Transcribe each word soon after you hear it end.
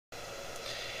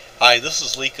Hi, this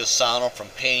is Lee Casano from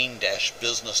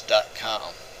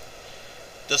painting-business.com.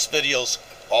 This video is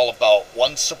all about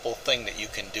one simple thing that you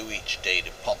can do each day to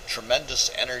pump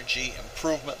tremendous energy,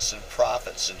 improvements, and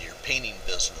profits into your painting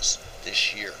business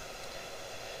this year.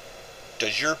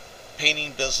 Does your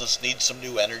painting business need some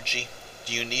new energy?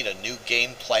 Do you need a new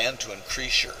game plan to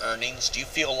increase your earnings? Do you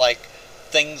feel like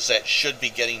things that should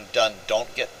be getting done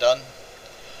don't get done?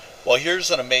 Well, here's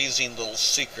an amazing little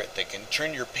secret that can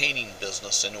turn your painting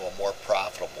business into a more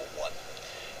profitable one.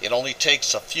 It only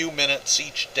takes a few minutes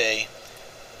each day.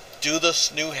 Do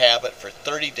this new habit for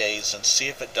 30 days and see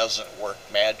if it doesn't work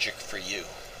magic for you.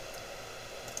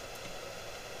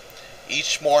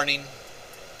 Each morning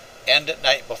and at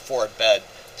night before bed,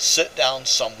 sit down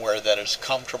somewhere that is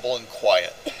comfortable and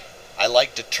quiet. I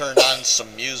like to turn on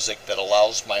some music that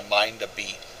allows my mind to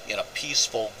be in a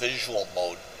peaceful visual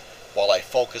mode while I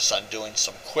focus on doing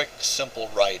some quick,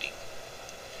 simple writing.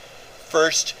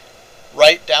 First,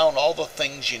 write down all the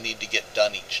things you need to get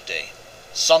done each day.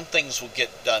 Some things will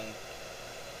get done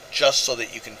just so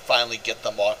that you can finally get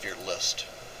them off your list.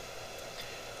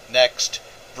 Next,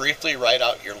 briefly write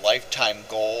out your lifetime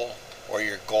goal or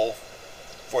your goal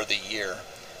for the year.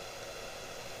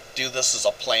 Do this as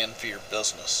a plan for your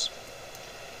business.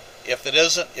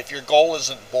 If your goal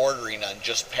isn't bordering on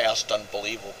just past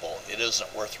unbelievable, it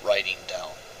isn't worth writing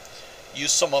down.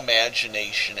 Use some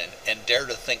imagination and dare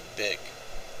to think big.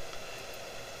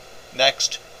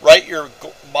 Next, write your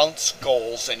month's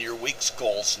goals and your week's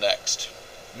goals next.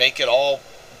 Make it all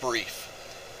brief.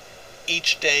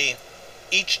 Each day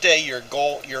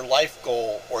your life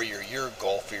goal or your year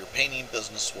goal for your painting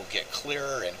business will get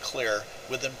clearer and clearer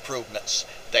with improvements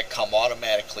that come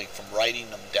automatically from writing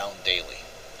them down daily.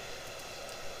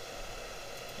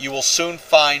 You will soon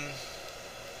find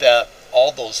that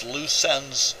all those loose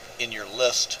ends in your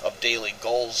list of daily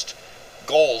goals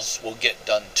will get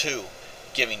done too,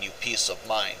 giving you peace of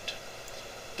mind.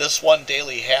 This one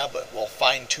daily habit will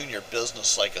fine-tune your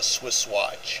business like a Swiss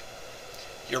watch.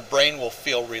 Your brain will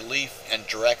feel relief and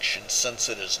direction since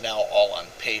it is now all on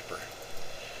paper.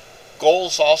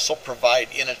 Goals also provide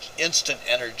instant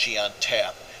energy on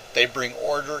tap. They bring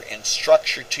order and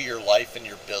structure to your life and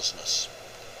your business.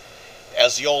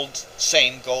 As the old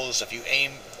saying goes, if you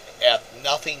aim at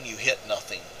nothing, you hit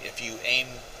nothing. If you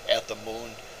aim at the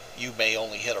moon, you may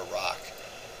only hit a rock.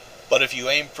 But if you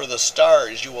aim for the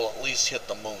stars, you will at least hit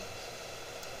the moon.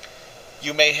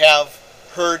 You may have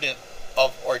heard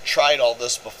of or tried all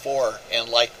this before, and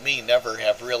like me, never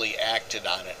have really acted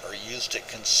on it or used it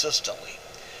consistently.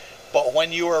 But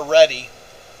when you are ready,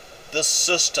 this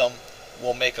system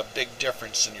will make a big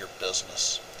difference in your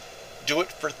business. Do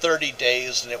it for 30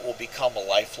 days and it will become a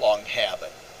lifelong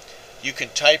habit. You can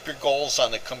type your goals on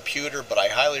the computer, but I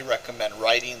highly recommend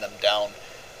writing them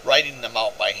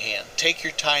out by hand. Take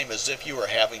your time as if you were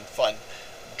having fun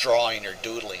drawing or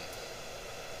doodling.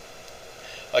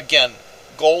 Again,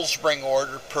 goals bring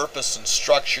order, purpose, and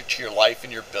structure to your life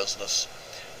and your business.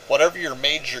 Whatever your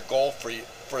major goal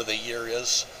for the year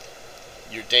is,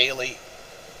 your daily,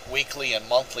 weekly, and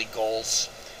monthly goals,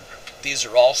 these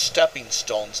are all stepping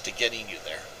stones to getting you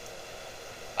there.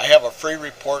 I have a free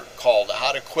report called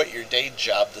How to Quit Your Day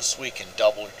Job This Week and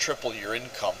Double or Triple Your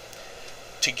Income.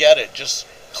 To get it, just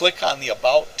click on the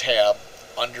About tab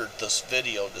under this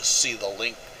video to see the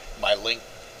link, my link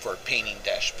for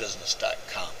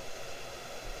painting-business.com.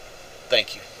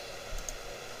 Thank you.